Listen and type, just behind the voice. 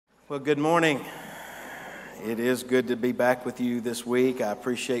Well, good morning. It is good to be back with you this week. I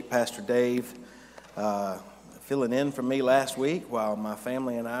appreciate Pastor Dave filling in for me last week while my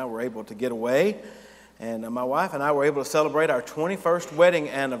family and I were able to get away. And my wife and I were able to celebrate our 21st wedding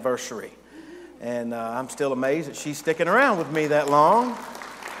anniversary. And I'm still amazed that she's sticking around with me that long.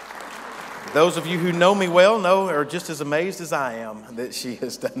 Those of you who know me well are just as amazed as I am that she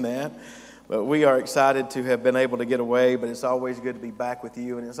has done that. But we are excited to have been able to get away, but it's always good to be back with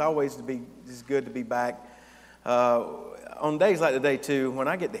you, and it's always good to be back on days like today, too, when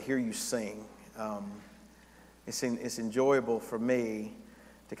I get to hear you sing. It's enjoyable for me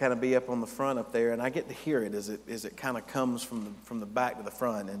to kind of be up on the front up there, and I get to hear it as it kind of comes from the back to the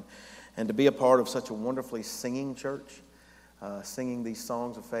front, and to be a part of such a wonderfully singing church, singing these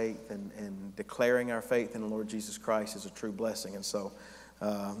songs of faith and declaring our faith in the Lord Jesus Christ is a true blessing, and so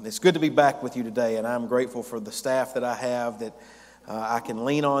it's good to be back with you today, and I'm grateful for the staff that I have that I can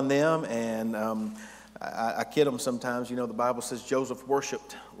lean on them, and I kid them sometimes. You know, the Bible says Joseph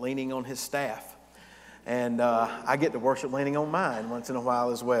worshiped leaning on his staff, and I get to worship leaning on mine once in a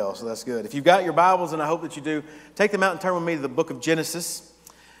while as well, so that's good. If you've got your Bibles, and I hope that you do, take them out and turn with me to the book of Genesis,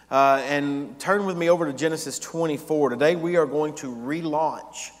 and turn with me over to Genesis 24. Today we are going to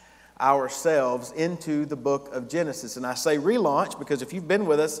relaunch ourselves into the book of Genesis. And I say relaunch because if you've been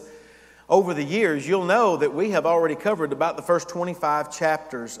with us over the years, you'll know that we have already covered about the first 25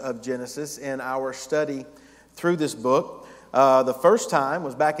 chapters of Genesis in our study through this book. The first time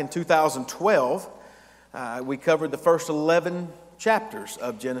was back in 2012. We covered the first 11 chapters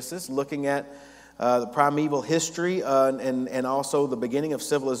of Genesis, looking at the primeval history and also the beginning of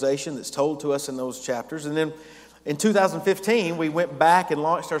civilization that's told to us in those chapters. And then in 2015, we went back and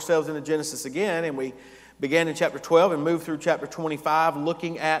launched ourselves into Genesis again, and we began in chapter 12 and moved through chapter 25,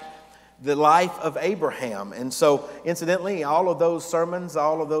 looking at the life of Abraham. And so, incidentally, all of those sermons,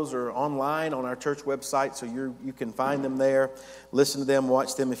 all of those are online on our church website, so you can find them there, listen to them,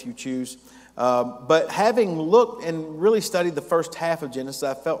 watch them if you choose. But having looked and really studied the first half of Genesis,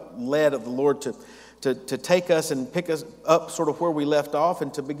 I felt led of the Lord to take us and pick us up sort of where we left off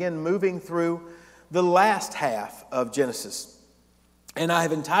and to begin moving through the last half of Genesis. And I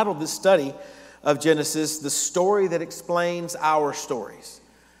have entitled this study of Genesis, The Story That Explains Our Stories.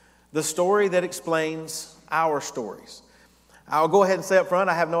 The Story That Explains Our Stories. I'll go ahead and say up front,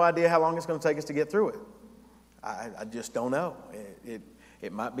 I have no idea how long it's going to take us to get through it. I just don't know.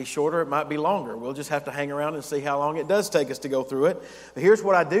 It might be shorter, it might be longer. We'll just have to hang around and see how long it does take us to go through it. But here's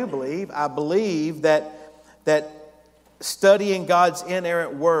what I do believe. I believe that studying God's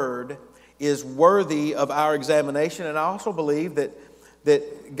inerrant word is worthy of our examination, and I also believe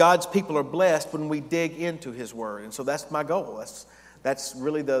that God's people are blessed when we dig into His Word, and so that's my goal. That's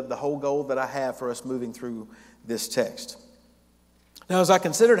really the whole goal that I have for us moving through this text. Now, as I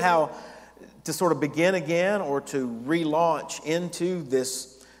considered how to sort of begin again or to relaunch into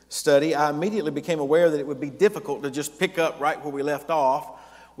this study, I immediately became aware that it would be difficult to just pick up right where we left off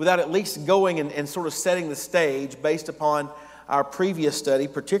without at least going and sort of setting the stage based upon our previous study,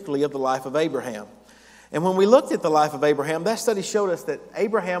 particularly of the life of Abraham. And when we looked at the life of Abraham, that study showed us that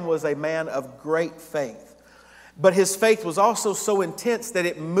Abraham was a man of great faith. But his faith was also so intense that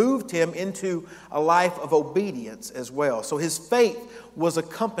it moved him into a life of obedience as well. So his faith was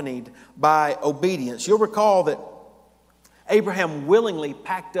accompanied by obedience. You'll recall that Abraham willingly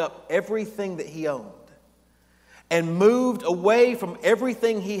packed up everything that he owned and moved away from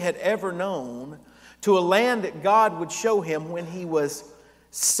everything he had ever known to a land that God would show him when he was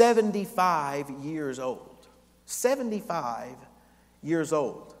 75 years old. 75 years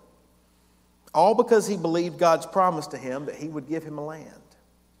old. All because he believed God's promise to him that He would give him a land.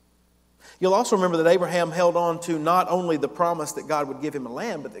 You'll also remember that Abraham held on to not only the promise that God would give him a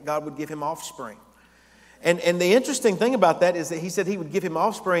land, but that God would give him offspring. And the interesting thing about that is that he said He would give him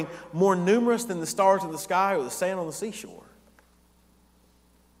offspring more numerous than the stars of the sky or the sand on the seashore.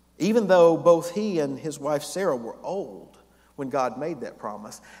 Even though both he and his wife Sarah were old when God made that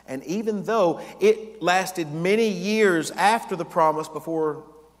promise, and even though it lasted many years after the promise before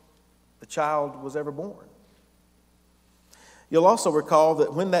the child was ever born. You'll also recall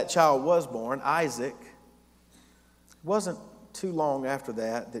that when that child was born, Isaac, it wasn't too long after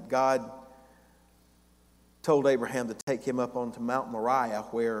that God told Abraham to take him up onto Mount Moriah,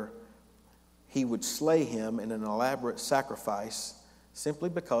 where he would slay him in an elaborate sacrifice simply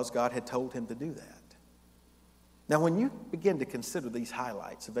because God had told him to do that. Now, when you begin to consider these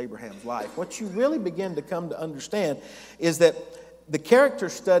highlights of Abraham's life, what you really begin to come to understand is that the character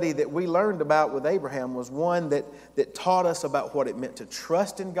study that we learned about with Abraham was one that taught us about what it meant to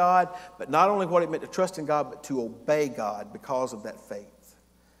trust in God, but not only what it meant to trust in God, but to obey God because of that faith.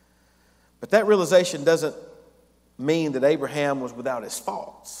 But that realization doesn't mean that Abraham was without his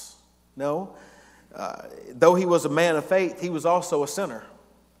faults. No. Though he was a man of faith, he was also a sinner.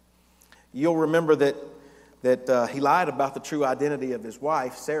 You'll remember that he lied about the true identity of his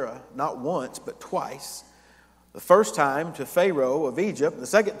wife, Sarah, not once, but twice. The first time to Pharaoh of Egypt, the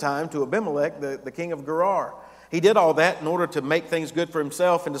second time to Abimelech, the king of Gerar. He did all that in order to make things good for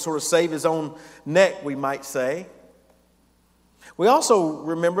himself and to sort of save his own neck, we might say. We also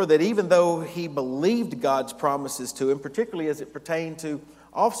remember that even though he believed God's promises to him, particularly as it pertained to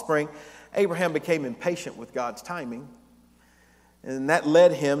offspring, Abraham became impatient with God's timing. And that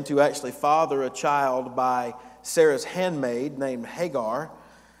led him to actually father a child by Sarah's handmaid named Hagar.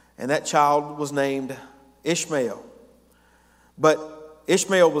 And that child was named Ishmael. But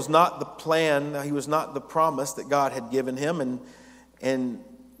Ishmael was not the plan, he was not the promise that God had given him. And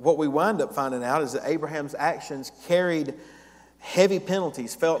what we wind up finding out is that Abraham's actions carried heavy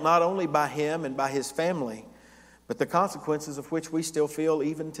penalties, felt not only by him and by his family, but the consequences of which we still feel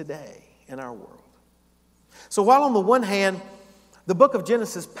even today in our world. So while on the one hand, the book of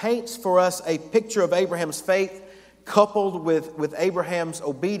Genesis paints for us a picture of Abraham's faith coupled with Abraham's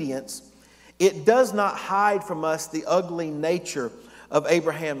obedience, it does not hide from us the ugly nature of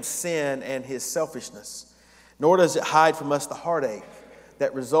Abraham's sin and his selfishness, nor does it hide from us the heartache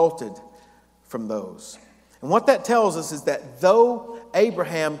that resulted from those. And what that tells us is that though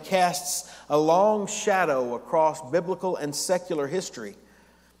Abraham casts a long shadow across biblical and secular history,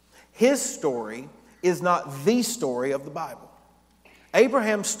 his story is not the story of the Bible.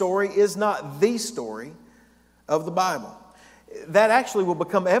 Abraham's story is not the story of the Bible. That actually will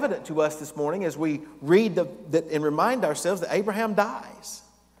become evident to us this morning as we read and remind ourselves that Abraham dies.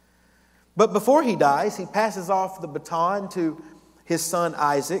 But before he dies, he passes off the baton to his son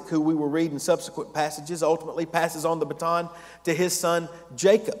Isaac, who we will read in subsequent passages, ultimately passes on the baton to his son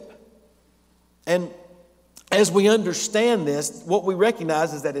Jacob. And as we understand this, what we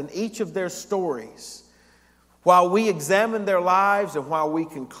recognize is that in each of their stories, while we examine their lives and while we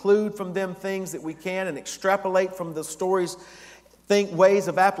conclude from them things that we can and extrapolate from the stories, think ways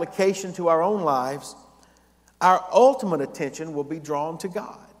of application to our own lives, our ultimate attention will be drawn to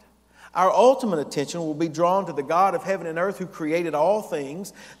God. Our ultimate attention will be drawn to the God of heaven and earth who created all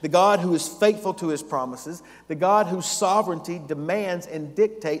things, the God who is faithful to his promises, the God whose sovereignty demands and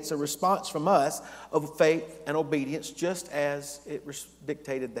dictates a response from us of faith and obedience, just as it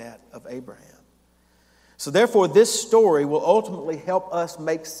dictated that of Abraham. So therefore, this story will ultimately help us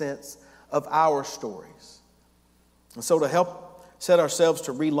make sense of our stories. And so to help set ourselves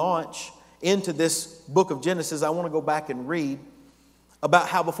to relaunch into this book of Genesis, I want to go back and read about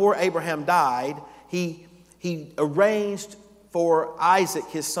how before Abraham died, he arranged for Isaac,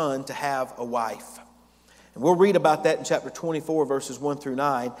 his son, to have a wife. And we'll read about that in chapter 24, verses 1 through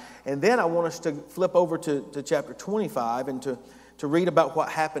 9. And then I want us to flip over to chapter 25 and to read about what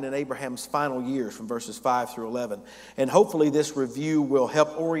happened in Abraham's final years from verses 5 through 11. And hopefully this review will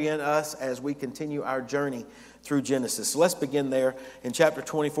help orient us as we continue our journey through Genesis. So let's begin there in chapter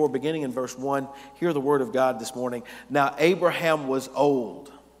 24, beginning in verse 1. Hear the word of God this morning. Now Abraham was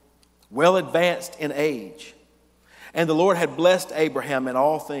old, well advanced in age, and the Lord had blessed Abraham in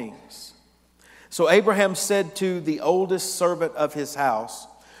all things. So Abraham said to the oldest servant of his house,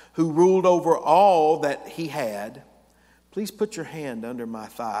 who ruled over all that he had, "Please put your hand under my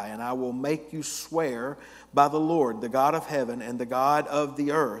thigh, and I will make you swear by the Lord, the God of heaven and the God of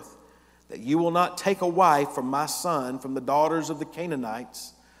the earth, that you will not take a wife from my son from the daughters of the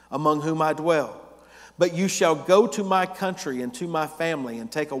Canaanites among whom I dwell. But you shall go to my country and to my family and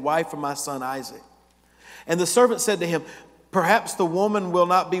take a wife from my son Isaac." And the servant said to him, "Perhaps the woman will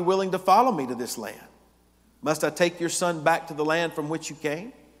not be willing to follow me to this land. Must I take your son back to the land from which you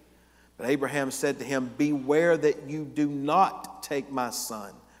came?" But Abraham said to him, "Beware that you do not take my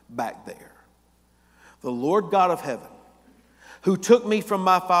son back there. The Lord God of heaven, who took me from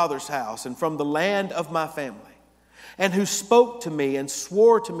my father's house and from the land of my family, and who spoke to me and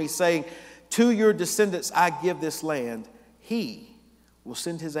swore to me, saying, 'To your descendants I give this land,' he will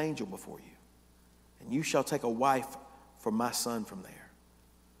send his angel before you, and you shall take a wife for my son from there.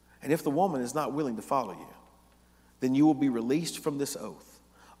 And if the woman is not willing to follow you, then you will be released from this oath.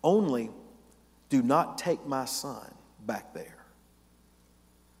 Only do not take my son back there."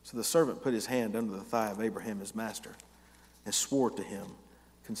 So the servant put his hand under the thigh of Abraham his master and swore to him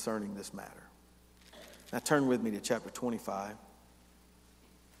concerning this matter. Now turn with me to chapter 25.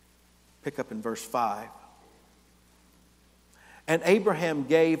 Pick up in verse 5. "And Abraham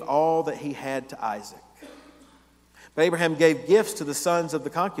gave all that he had to Isaac. But Abraham gave gifts to the sons of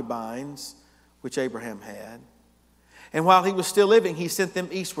the concubines which Abraham had. And while he was still living, he sent them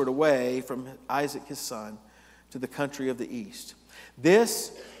eastward away from Isaac his son to the country of the east.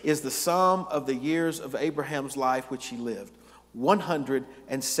 This is the sum of the years of Abraham's life which he lived,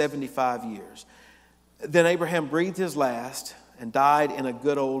 175 years. Then Abraham breathed his last and died in a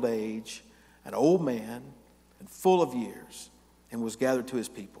good old age, an old man and full of years, and was gathered to his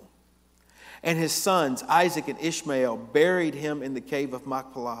people. And his sons, Isaac and Ishmael, buried him in the cave of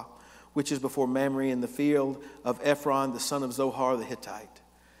Machpelah, which is before Mamre, in the field of Ephron, the son of Zohar the Hittite,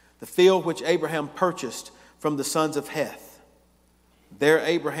 the field which Abraham purchased from the sons of Heth. There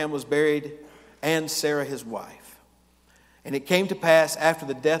Abraham was buried, and Sarah his wife. And it came to pass after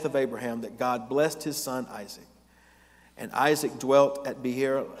the death of Abraham that God blessed his son Isaac. And Isaac dwelt at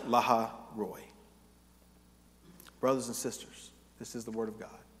Beer Lahai Roi. Brothers and sisters, this is the word of God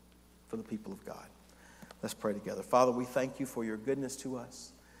for the people of God. Let's pray together. Father, we thank you for your goodness to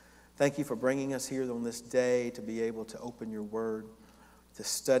us. Thank you for bringing us here on this day to be able to open your word, to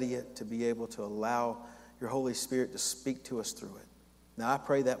study it, to be able to allow your Holy Spirit to speak to us through it. Now, I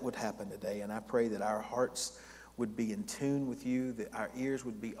pray that would happen today, and I pray that our hearts would be in tune with you, that our ears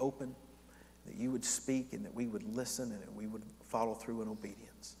would be open, that you would speak, and that we would listen, and that we would follow through in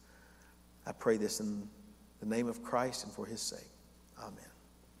obedience. I pray this in the name of Christ and for his sake. Amen.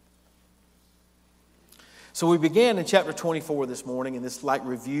 So we began in chapter 24 this morning, in this light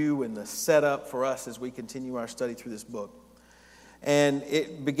review and the setup for us as we continue our study through this book. And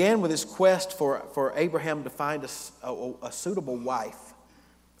it began with this quest for Abraham to find a suitable wife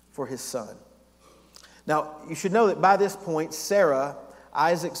for his son. Now, you should know that by this point, Sarah,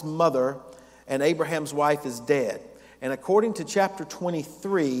 Isaac's mother, and Abraham's wife is dead. And according to chapter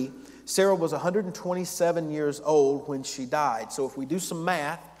 23, Sarah was 127 years old when she died. So if we do some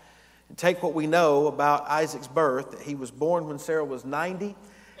math and take what we know about Isaac's birth, that he was born when Sarah was 90,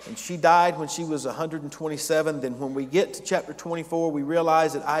 and she died when she was 127, then when we get to chapter 24, we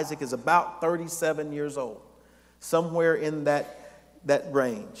realize that Isaac is about 37 years old, somewhere in that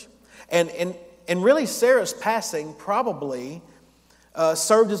range. And really, Sarah's passing probably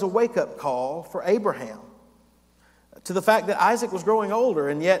served as a wake-up call for Abraham to the fact that Isaac was growing older,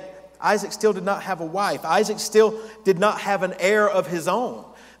 and yet Isaac still did not have a wife. Isaac still did not have an heir of his own.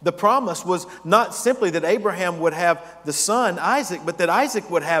 The promise was not simply that Abraham would have the son, Isaac, but that Isaac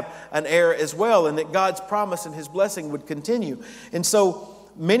would have an heir as well, and that God's promise and his blessing would continue. And so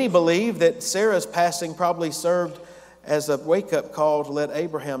many believe that Sarah's passing probably served as a wake-up call to let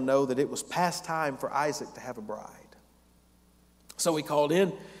Abraham know that it was past time for Isaac to have a bride. So he called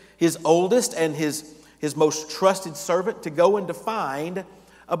in his oldest and his most trusted servant to go and to find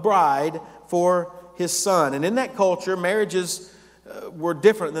a bride for his son. And in that culture, marriages were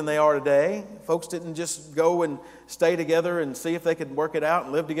different than they are today. Folks didn't just go and stay together and see if they could work it out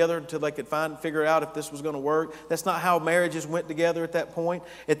and live together until they could figure out if this was going to work. That's not how marriages went together at that point.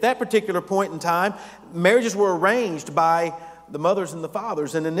 At that particular point in time, marriages were arranged by the mothers and the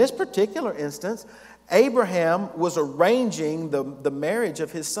fathers. And in this particular instance, Abraham was arranging the marriage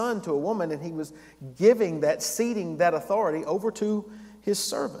of his son to a woman, and he was ceding that authority over to his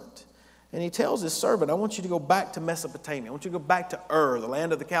servant. And he tells his servant, I want you to go back to Mesopotamia. I want you to go back to Ur, the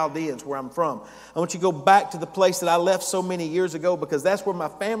land of the Chaldeans, where I'm from. I want you to go back to the place that I left so many years ago, because that's where my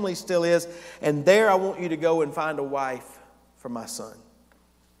family still is. And there I want you to go and find a wife for my son.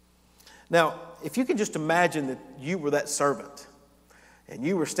 Now, if you can just imagine that you were that servant, and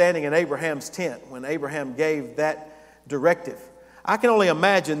you were standing in Abraham's tent when Abraham gave that directive, I can only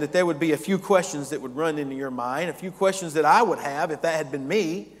imagine that there would be a few questions that would run into your mind, a few questions that I would have if that had been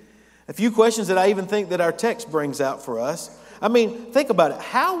me. A few questions that I even think that our text brings out for us. I mean, think about it.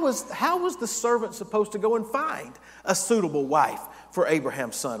 How was the servant supposed to go and find a suitable wife for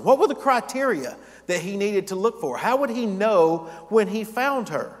Abraham's son? What were the criteria that he needed to look for? How would he know when he found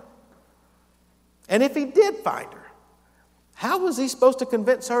her? And if he did find her, how was he supposed to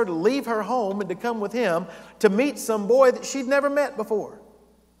convince her to leave her home and to come with him to meet some boy that she'd never met before?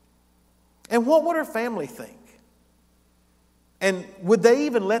 And what would her family think? And would they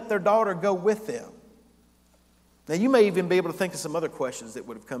even let their daughter go with them? Now, you may even be able to think of some other questions that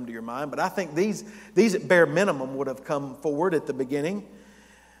would have come to your mind, but I think these at bare minimum would have come forward at the beginning.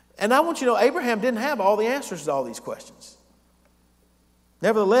 And I want you to know, Abraham didn't have all the answers to all these questions.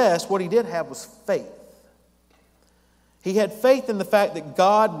 Nevertheless, what he did have was faith. He had faith in the fact that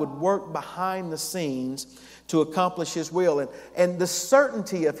God would work behind the scenes to accomplish his will. And the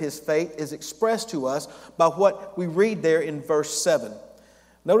certainty of his faith is expressed to us by what we read there in verse 7.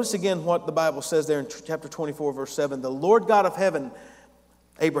 Notice again what the Bible says there in chapter 24, verse 7. The Lord God of heaven,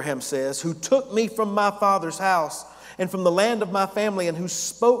 Abraham says, who took me from my father's house and from the land of my family, and who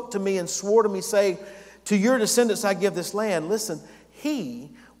spoke to me and swore to me, saying, to your descendants I give this land. Listen,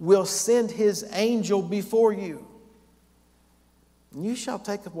 He will send His angel before you. And you shall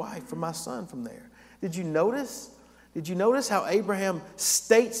take a wife for my son from there. Did you notice? Did you notice how Abraham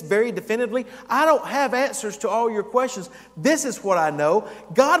states very definitively, I don't have answers to all your questions. This is what I know.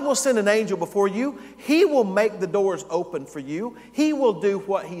 God will send an angel before you. He will make the doors open for you. He will do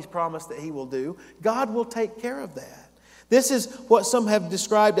what He's promised that He will do. God will take care of that. This is what some have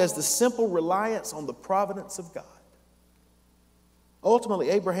described as the simple reliance on the providence of God. Ultimately,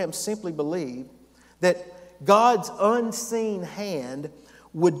 Abraham simply believed that God's unseen hand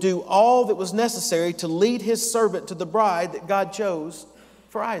would do all that was necessary to lead his servant to the bride that God chose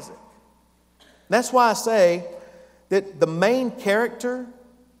for Isaac. That's why I say that the main character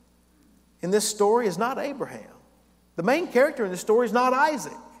in this story is not Abraham. The main character in this story is not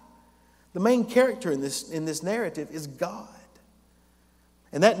Isaac. The main character in this narrative is God.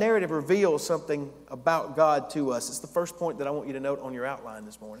 And that narrative reveals something about God to us. It's the first point that I want you to note on your outline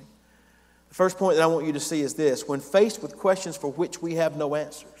this morning. The first point that I want you to see is this. When faced with questions for which we have no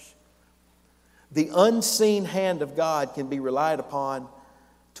answers, the unseen hand of God can be relied upon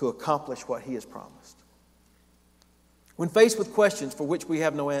to accomplish what He has promised. When faced with questions for which we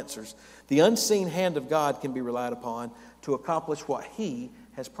have no answers, the unseen hand of God can be relied upon to accomplish what He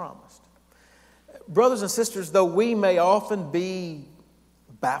has promised. Brothers and sisters, though we may often be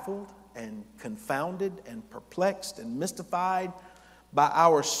baffled and confounded and perplexed and mystified by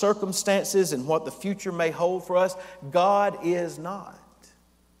our circumstances and what the future may hold for us, God is not.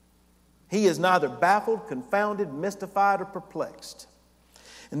 He is neither baffled, confounded, mystified, or perplexed.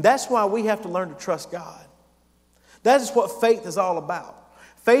 And that's why we have to learn to trust God. That is what faith is all about.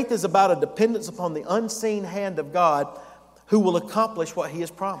 Faith is about a dependence upon the unseen hand of God who will accomplish what He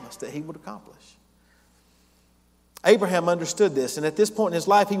has promised that He would accomplish. Abraham understood this, and at this point in his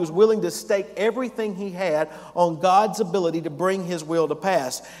life, he was willing to stake everything he had on God's ability to bring His will to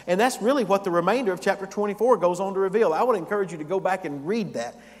pass. And that's really what the remainder of chapter 24 goes on to reveal. I would encourage you to go back and read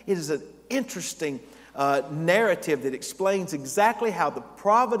that. It is an interesting narrative that explains exactly how the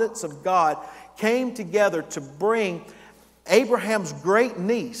providence of God came together to bring Abraham's great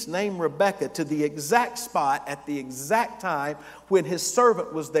niece named Rebekah to the exact spot at the exact time when his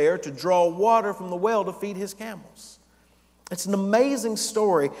servant was there to draw water from the well to feed his camels. It's an amazing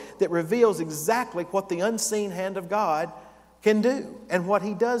story that reveals exactly what the unseen hand of God can do and what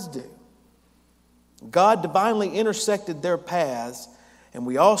He does do. God divinely intersected their paths, and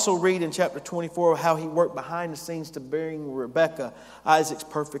we also read in chapter 24 how He worked behind the scenes to bring Rebekah, Isaac's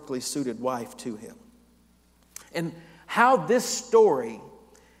perfectly suited wife, to him. And how this story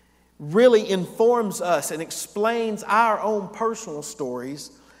really informs us and explains our own personal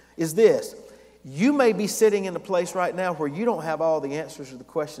stories is this. You may be sitting in a place right now where you don't have all the answers to the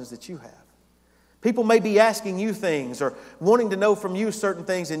questions that you have. People may be asking you things or wanting to know from you certain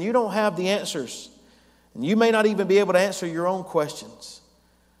things, and you don't have the answers. And you may not even be able to answer your own questions.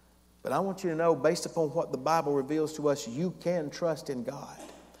 But I want you to know, based upon what the Bible reveals to us, you can trust in God.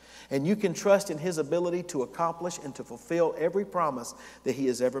 And you can trust in His ability to accomplish and to fulfill every promise that He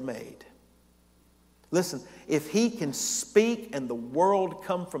has ever made. Listen, if He can speak and the world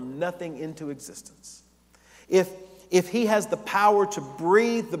come from nothing into existence, if He has the power to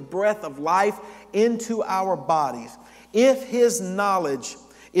breathe the breath of life into our bodies, if His knowledge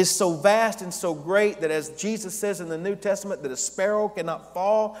is so vast and so great that, as Jesus says in the New Testament, that a sparrow cannot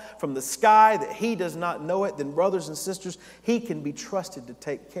fall from the sky, that He does not know it, then brothers and sisters, He can be trusted to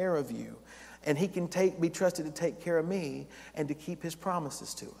take care of you. And He can be trusted to take care of me and to keep His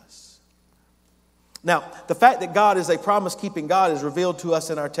promises to us. Now, the fact that God is a promise-keeping God is revealed to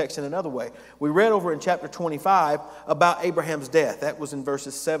us in our text in another way. We read over in chapter 25 about Abraham's death. That was in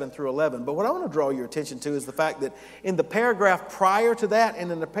verses 7 through 11. But what I want to draw your attention to is the fact that in the paragraph prior to that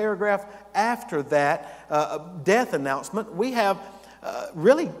and in the paragraph after that death announcement, we have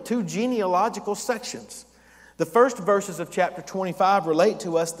really two genealogical sections. The first verses of chapter 25 relate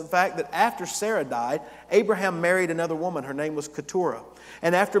to us the fact that after Sarah died, Abraham married another woman. Her name was Keturah.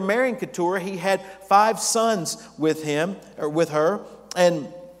 And after marrying Keturah, he had 5 sons with her,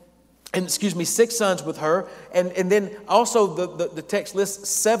 and 6 sons with her. And then also the text lists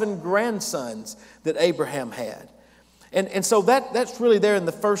 7 grandsons that Abraham had. And so that's really there in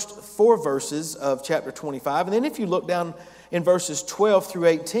the first 4 verses of chapter 25. And then if you look down in verses 12 through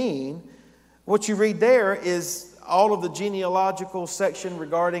 18, what you read there is all of the genealogical section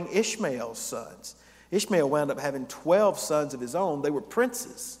regarding Ishmael's sons. Ishmael wound up having 12 sons of his own. They were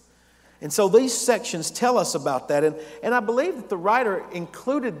princes. And so these sections tell us about that. And I believe that the writer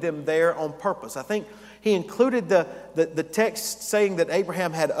included them there on purpose. I think He included the text saying that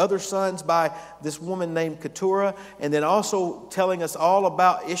Abraham had other sons by this woman named Keturah, and then also telling us all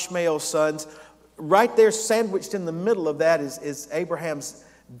about Ishmael's sons. Right there, sandwiched in the middle of that, is Abraham's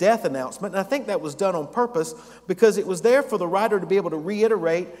death announcement. And I think that was done on purpose because it was there for the writer to be able to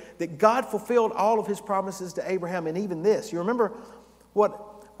reiterate that God fulfilled all of his promises to Abraham, and even this. You remember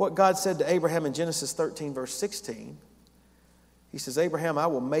what God said to Abraham in Genesis 13, verse 16. He says, Abraham, I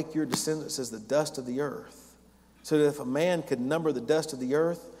will make your descendants as the dust of the earth, so that if a man could number the dust of the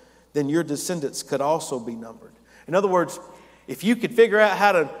earth, then your descendants could also be numbered. In other words, if you could figure out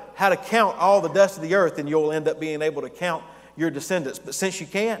how to count all the dust of the earth, then you'll end up being able to count your descendants. But since you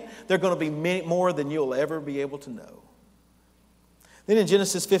can't, they're going to be many more than you'll ever be able to know. Then in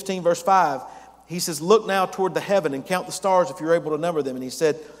Genesis 15, verse 5, he says, look now toward the heaven and count the stars if you're able to number them. And he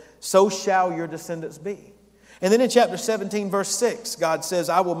said, so shall your descendants be. And then in chapter 17, verse 6, God says,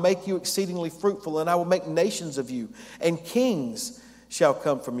 I will make you exceedingly fruitful, and I will make nations of you, and kings shall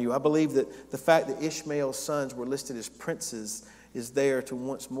come from you. I believe that the fact that Ishmael's sons were listed as princes is there to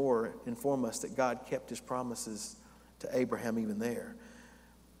once more inform us that God kept his promises to Abraham even there.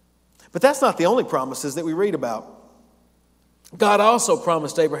 But that's not the only promises that we read about. God also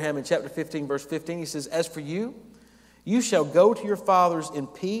promised Abraham in chapter 15, verse 15, he says, as for you, you shall go to your fathers in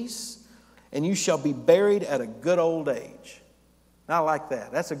peace, and you shall be buried at a good old age. I like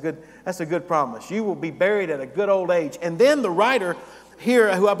that. That's a good promise. You will be buried at a good old age. And then the writer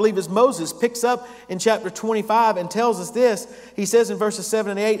here, who I believe is Moses, picks up in chapter 25 and tells us this. He says in verses 7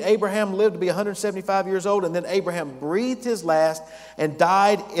 and 8, Abraham lived to be 175 years old, and then Abraham breathed his last and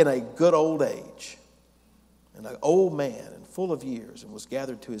died in a good old age. And an old man and full of years, and was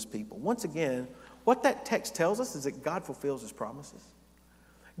gathered to his people. Once again, what that text tells us is that God fulfills his promises.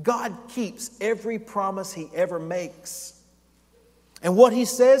 God keeps every promise he ever makes. And what he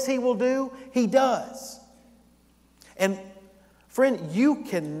says he will do, he does. And friend, you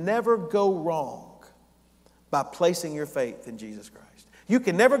can never go wrong by placing your faith in Jesus Christ. You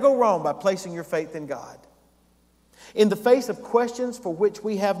can never go wrong by placing your faith in God. In the face of questions for which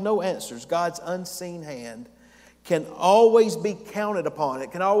we have no answers, God's unseen hand can always be counted upon.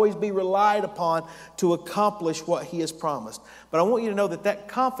 It can always be relied upon to accomplish what he has promised. But I want you to know that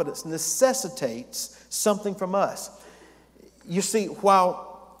confidence necessitates something from us. You see,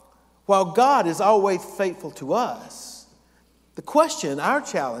 while God is always faithful to us, the question, our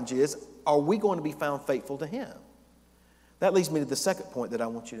challenge is, are we going to be found faithful to him? That leads me to the second point that I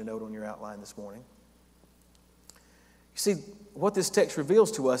want you to note on your outline this morning. You see, what this text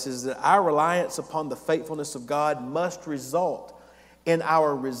reveals to us is that our reliance upon the faithfulness of God must result in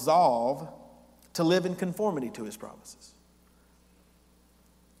our resolve to live in conformity to his promises.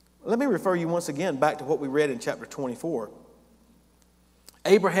 Let me refer you once again back to what we read in chapter 24.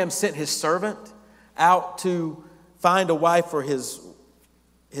 Abraham sent his servant out to find a wife for his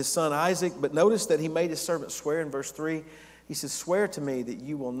son Isaac, but notice that he made his servant swear in verse 3. He says, swear to me that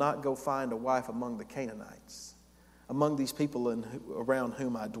you will not go find a wife among the Canaanites, among these people around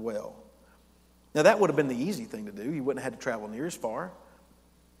whom I dwell. Now that would have been the easy thing to do. He wouldn't have had to travel near as far.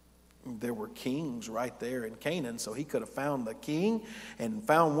 There were kings right there in Canaan, so he could have found the king and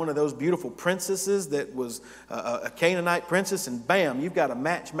found one of those beautiful princesses that was a Canaanite princess, and bam, you've got a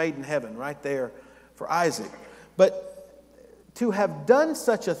match made in heaven right there for Isaac. But to have done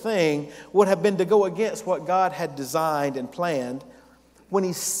such a thing would have been to go against what God had designed and planned when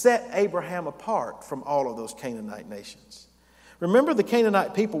he set Abraham apart from all of those Canaanite nations. Remember, the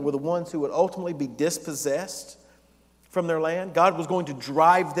Canaanite people were the ones who would ultimately be dispossessed from their land. God was going to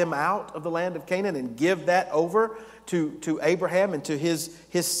drive them out of the land of Canaan and give that over to Abraham and to his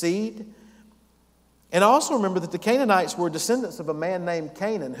seed. And also remember that the Canaanites were descendants of a man named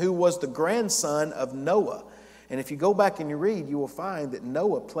Canaan, who was the grandson of Noah. And if you go back and you read, you will find that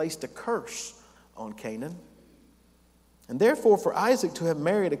Noah placed a curse on Canaan. And therefore, for Isaac to have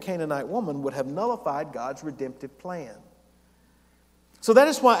married a Canaanite woman would have nullified God's redemptive plan. So that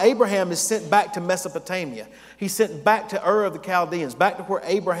is why Abraham is sent back to Mesopotamia. He's sent back to Ur of the Chaldeans, back to where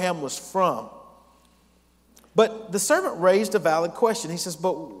Abraham was from. But the servant raised a valid question. He says,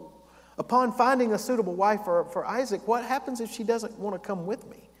 but upon finding a suitable wife for Isaac, what happens if she doesn't want to come with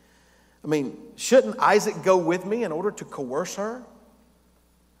me? I mean, shouldn't Isaac go with me in order to coerce her?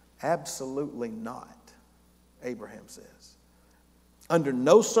 Absolutely not, Abraham says. Under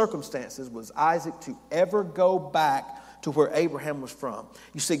no circumstances was Isaac to ever go back to where Abraham was from.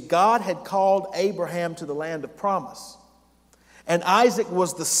 You see, God had called Abraham to the land of promise. And Isaac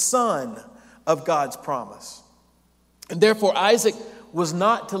was the son of God's promise. And therefore, Isaac was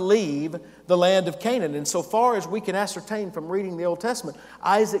not to leave the land of Canaan. And so far as we can ascertain from reading the Old Testament,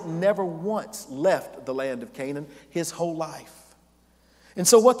 Isaac never once left the land of Canaan his whole life. And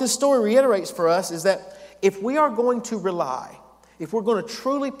so what this story reiterates for us is that if we are going to rely, if we're going to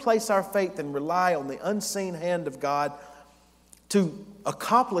truly place our faith and rely on the unseen hand of God to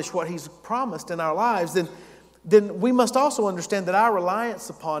accomplish what He's promised in our lives, then we must also understand that our reliance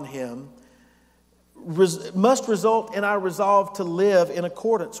upon Him must result in our resolve to live in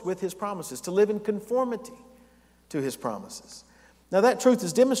accordance with His promises, to live in conformity to His promises. Now that truth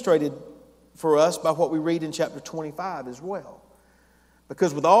is demonstrated for us by what we read in chapter 25 as well.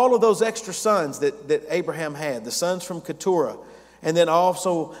 Because with all of those extra sons that Abraham had, the sons from Keturah, and then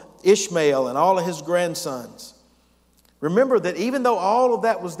also Ishmael and all of his grandsons, remember that even though all of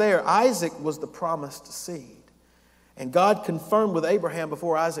that was there, Isaac was the promised seed. And God confirmed with Abraham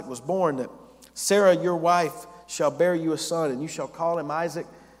before Isaac was born that Sarah, your wife, shall bear you a son, and you shall call him Isaac,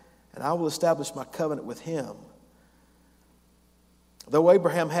 and I will establish my covenant with him. Though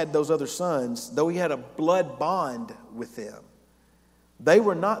Abraham had those other sons, though he had a blood bond with them, they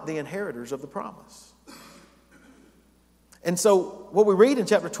were not the inheritors of the promise. And so what we read in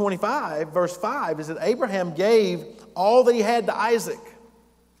chapter 25, verse 5, is that Abraham gave all that he had to Isaac.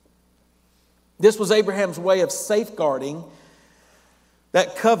 This was Abraham's way of safeguarding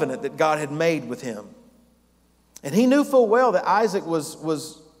that covenant that God had made with him. And he knew full well that Isaac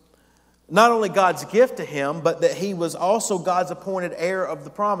was not only God's gift to him, but that he was also God's appointed heir of the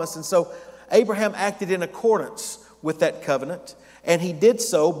promise. And so Abraham acted in accordance with that covenant. And he did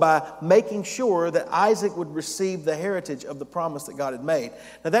so by making sure that Isaac would receive the heritage of the promise that God had made.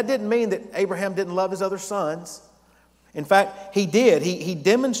 Now that didn't mean that Abraham didn't love his other sons. In fact, he did. He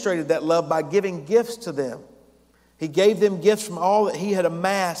demonstrated that love by giving gifts to them. He gave them gifts from all that he had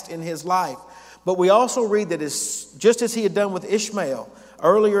amassed in his life. But we also read that just as he had done with Ishmael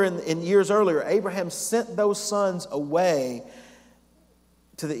earlier in years earlier, Abraham sent those sons away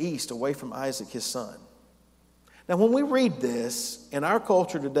to the east, away from Isaac, his son. Now, when we read this in our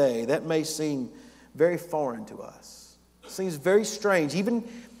culture today, that may seem very foreign to us. It seems very strange,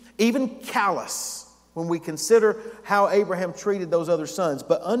 even callous, when we consider how Abraham treated those other sons.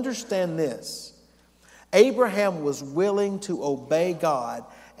 But understand this: Abraham was willing to obey God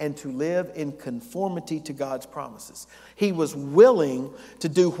and to live in conformity to God's promises. He was willing to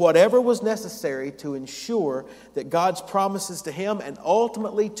do whatever was necessary to ensure that God's promises to him and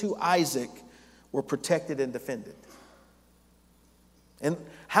ultimately to Isaac were protected and defended. And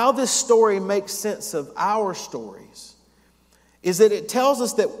how this story makes sense of our stories is that it tells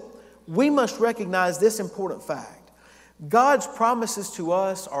us that we must recognize this important fact. God's promises to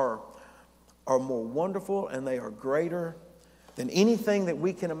us are more wonderful and they are greater than anything that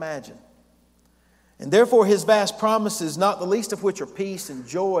we can imagine. And therefore His vast promises, not the least of which are peace and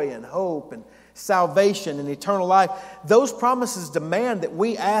joy and hope and salvation and eternal life, those promises demand that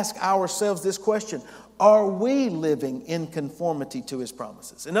we ask ourselves this question: are we living in conformity to His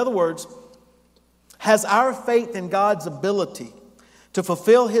promises? In other words, has our faith in God's ability to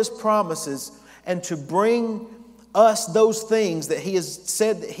fulfill His promises and to bring us those things that He has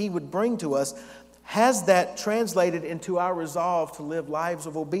said that He would bring to us, has that translated into our resolve to live lives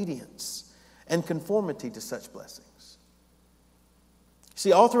of obedience and conformity to such blessings?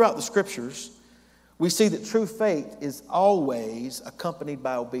 See, all throughout the Scriptures, we see that true faith is always accompanied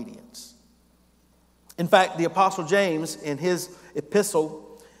by obedience. In fact, the Apostle James, in his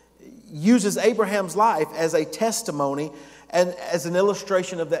epistle, uses Abraham's life as a testimony and as an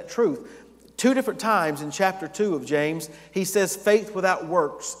illustration of that truth. 2 different times in chapter 2 of James, he says faith without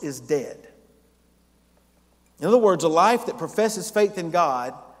works is dead. In other words, a life that professes faith in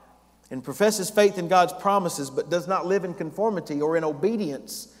God and professes faith in God's promises but does not live in conformity or in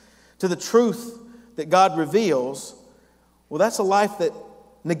obedience to the truth that God reveals, well, that's a life that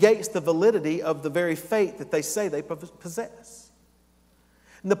negates the validity of the very faith that they say they possess.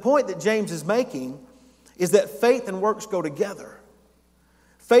 And the point that James is making is that faith and works go together.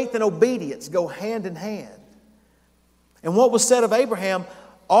 Faith and obedience go hand in hand. And what was said of Abraham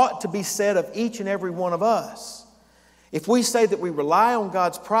ought to be said of each and every one of us. If we say that we rely on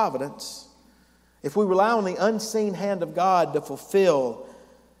God's providence, if we rely on the unseen hand of God to fulfill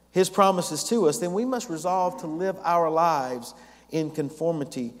His promises to us, then we must resolve to live our lives in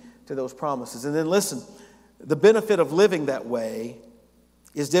conformity to those promises. And then listen, the benefit of living that way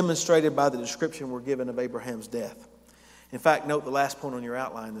is demonstrated by the description we're given of Abraham's death. In fact, note the last point on your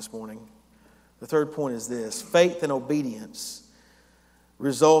outline this morning. The third point is this: faith and obedience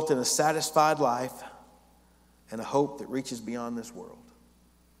result in a satisfied life and a hope that reaches beyond this world.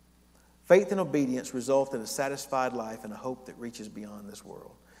 Faith and obedience result in a satisfied life and a hope that reaches beyond this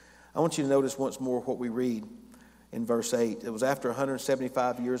world. I want you to notice once more what we read in verse 8. It was after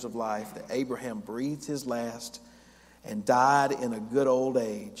 175 years of life that Abraham breathed his last and died in a good old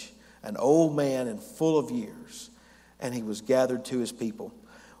age, an old man and full of years, and he was gathered to his people.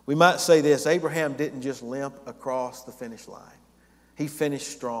 We might say this: Abraham didn't just limp across the finish line. He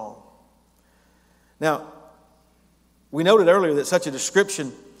finished strong. Now, we noted earlier that such a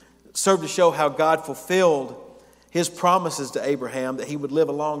description served to show how God fulfilled his promises to Abraham, that he would live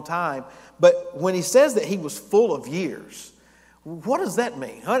a long time. But when he says that he was full of years, what does that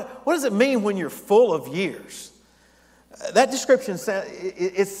mean? What does it mean when you're full of years? That description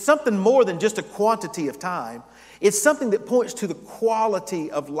is something more than just a quantity of time. It's something that points to the quality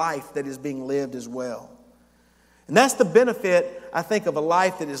of life that is being lived as well. And that's the benefit, I think, of a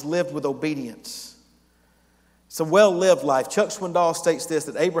life that is lived with obedience. It's a well-lived life. Chuck Swindoll states this,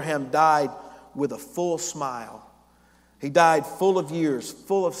 that Abraham died with a full smile. He died full of years,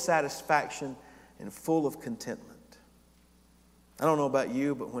 full of satisfaction, and full of contentment. I don't know about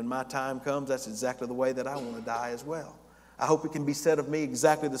you, but when my time comes, that's exactly the way that I want to die as well. I hope it can be said of me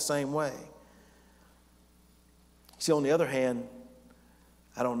exactly the same way. See, on the other hand,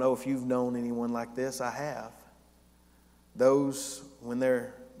 I don't know if you've known anyone like this. I have. Those, when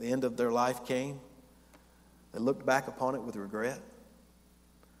the end of their life came, they looked back upon it with regret.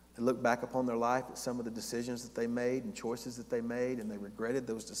 They looked back upon their life at some of the decisions that they made and choices that they made, and they regretted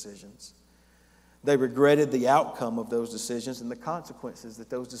those decisions. They regretted the outcome of those decisions and the consequences that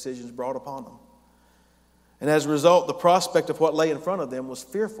those decisions brought upon them. And as a result, the prospect of what lay in front of them was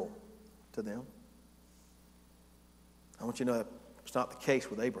fearful to them. I want you to know that it's not the case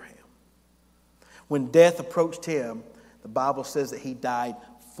with Abraham. When death approached him, the Bible says that he died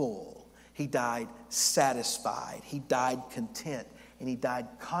full. He died satisfied. He died content. And he died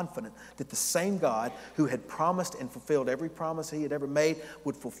confident that the same God who had promised and fulfilled every promise he had ever made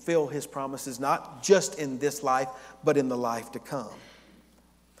would fulfill his promises, not just in this life, but in the life to come.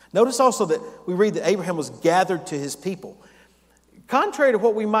 Notice also that we read that Abraham was gathered to his people. Contrary to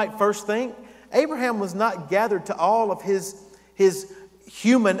what we might first think, Abraham was not gathered to all of his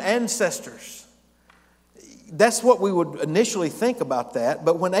human ancestors. That's what we would initially think about that.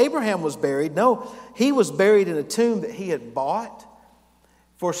 But when Abraham was buried, no, he was buried in a tomb that he had bought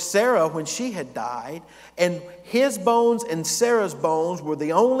for Sarah when she had died, and his bones and Sarah's bones were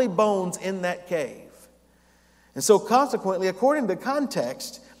the only bones in that cave. And so consequently, according to the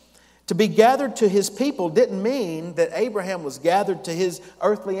context, to be gathered to his people didn't mean that Abraham was gathered to his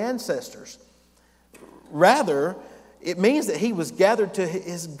earthly ancestors. Rather, it means that he was gathered to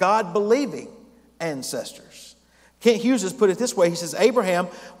his God-believing ancestors. Kent Hughes has put it this way. He says, Abraham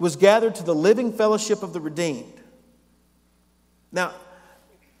was gathered to the living fellowship of the redeemed. Now,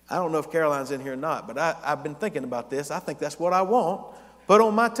 I don't know if Caroline's in here or not, but I've been thinking about this. I think that's what I want put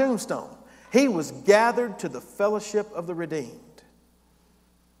on my tombstone. He was gathered to the fellowship of the redeemed.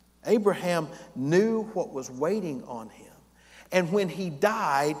 Abraham knew what was waiting on him. And when he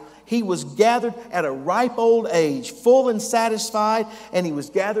died, he was gathered at a ripe old age, full and satisfied, and he was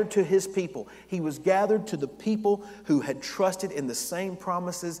gathered to his people. He was gathered to the people who had trusted in the same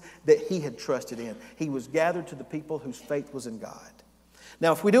promises that he had trusted in. He was gathered to the people whose faith was in God.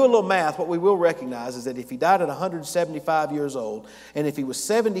 Now, if we do a little math, what we will recognize is that if he died at 175 years old, and if he was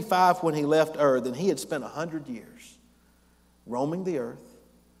 75 when he left earth, then he had spent 100 years roaming the earth,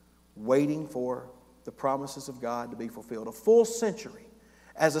 waiting for the promises of God to be fulfilled. A full century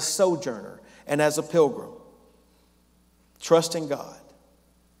as a sojourner and as a pilgrim, trusting God.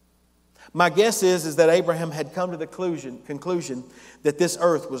 My guess is that Abraham had come to the conclusion that this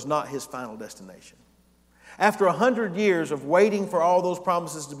earth was not his final destination. After 100 years of waiting for all those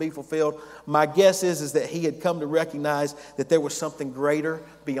promises to be fulfilled, my guess is that he had come to recognize that there was something greater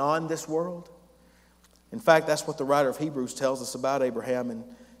beyond this world. In fact, that's what the writer of Hebrews tells us about Abraham in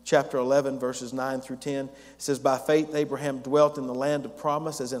chapter 11, verses 9 through 10. It says, by faith Abraham dwelt in the land of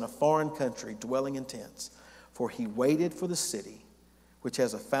promise as in a foreign country, dwelling in tents. For he waited for the city, which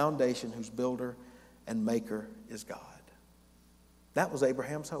has a foundation, whose builder and maker is God. That was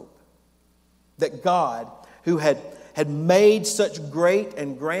Abraham's hope. That God, who had made such great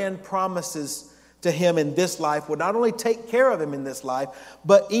and grand promises to him in this life, would not only take care of him in this life,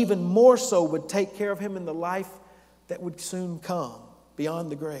 but even more so would take care of him in the life that would soon come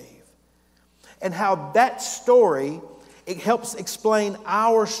beyond the grave. And how that story, it helps explain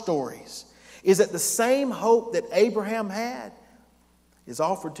our stories, is that the same hope that Abraham had is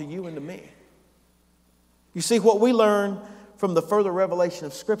offered to you and to me. You see, what we learn from the further revelation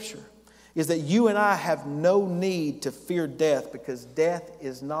of Scripture is that you and I have no need to fear death, because death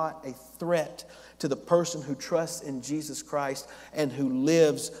is not a threat to the person who trusts in Jesus Christ and who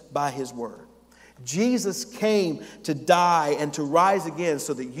lives by His word. Jesus came to die and to rise again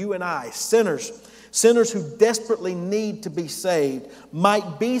so that you and I, sinners who desperately need to be saved,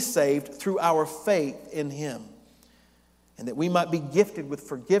 might be saved through our faith in Him, and that we might be gifted with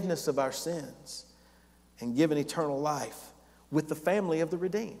forgiveness of our sins and given eternal life with the family of the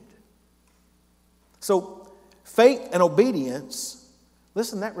redeemed. So faith and obedience,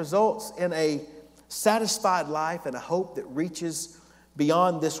 listen, that results in a satisfied life and a hope that reaches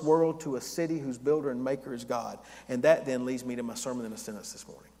beyond this world to a city whose builder and maker is God. And that then leads me to my sermon in a sentence this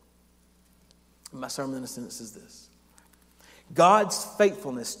morning. My sermon in a sentence is this: God's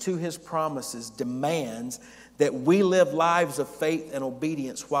faithfulness to His promises demands that we live lives of faith and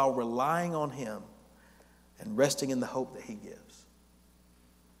obedience while relying on Him and resting in the hope that He gives.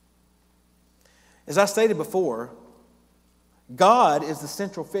 As I stated before, God is the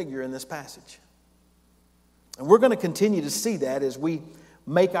central figure in this passage. And we're going to continue to see that as we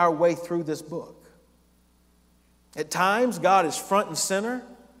make our way through this book. At times, God is front and center,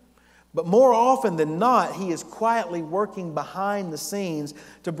 but more often than not, He is quietly working behind the scenes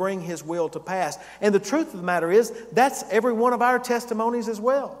to bring His will to pass. And the truth of the matter is, that's every one of our testimonies as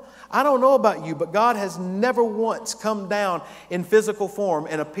well. I don't know about you, but God has never once come down in physical form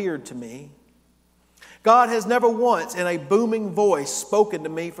and appeared to me. God has never once in a booming voice spoken to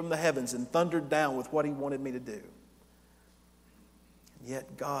me from the heavens and thundered down with what He wanted me to do.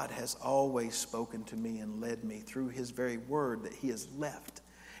 Yet God has always spoken to me and led me through His very word that He has left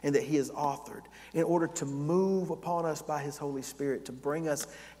and that He has authored in order to move upon us by His Holy Spirit to bring us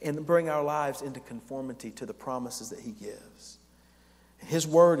and bring our lives into conformity to the promises that He gives. His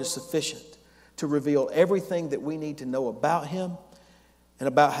word is sufficient to reveal everything that we need to know about Him and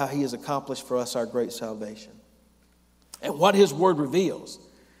about how He has accomplished for us our great salvation. And what His word reveals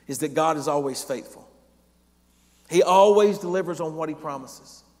is that God is always faithful. He always delivers on what He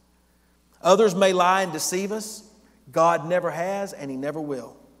promises. Others may lie and deceive us. God never has, and He never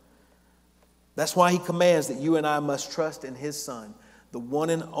will. That's why He commands that you and I must trust in His Son, the one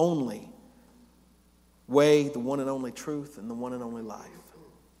and only way, the one and only truth, and the one and only life.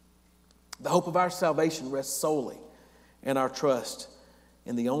 The hope of our salvation rests solely in our trust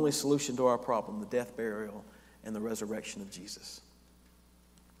in the only solution to our problem, the death, burial, and the resurrection of Jesus.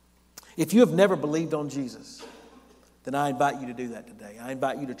 If you have never believed on Jesus, then I invite you to do that today. I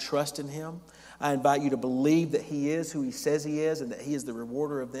invite you to trust in Him. I invite you to believe that He is who He says He is and that He is the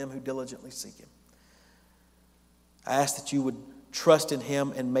rewarder of them who diligently seek Him. I ask that you would trust in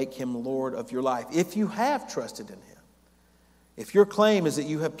Him and make Him Lord of your life. If you have trusted in Him, if your claim is that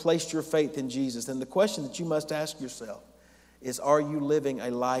you have placed your faith in Jesus, then the question that you must ask yourself is, are you living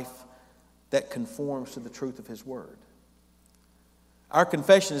a life that conforms to the truth of His word? Our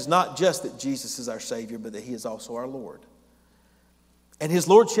confession is not just that Jesus is our Savior, but that He is also our Lord. And His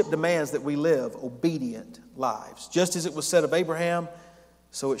Lordship demands that we live obedient lives. Just as it was said of Abraham,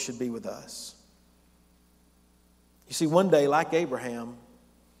 so it should be with us. You see, one day, like Abraham,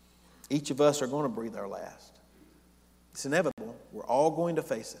 each of us are going to breathe our last. It's inevitable. We're all going to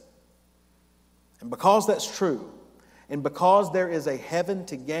face it. And because that's true, and because there is a heaven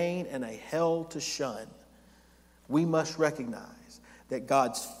to gain and a hell to shun, we must recognize that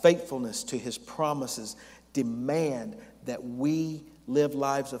God's faithfulness to His promises demand that we live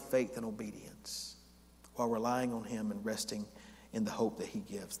lives of faith and obedience while relying on Him and resting in the hope that He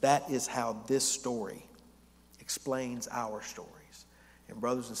gives. That is how this story explains our stories. And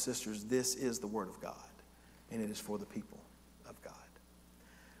brothers and sisters, this is the Word of God, and it is for the people of God.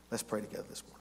 Let's pray together this morning.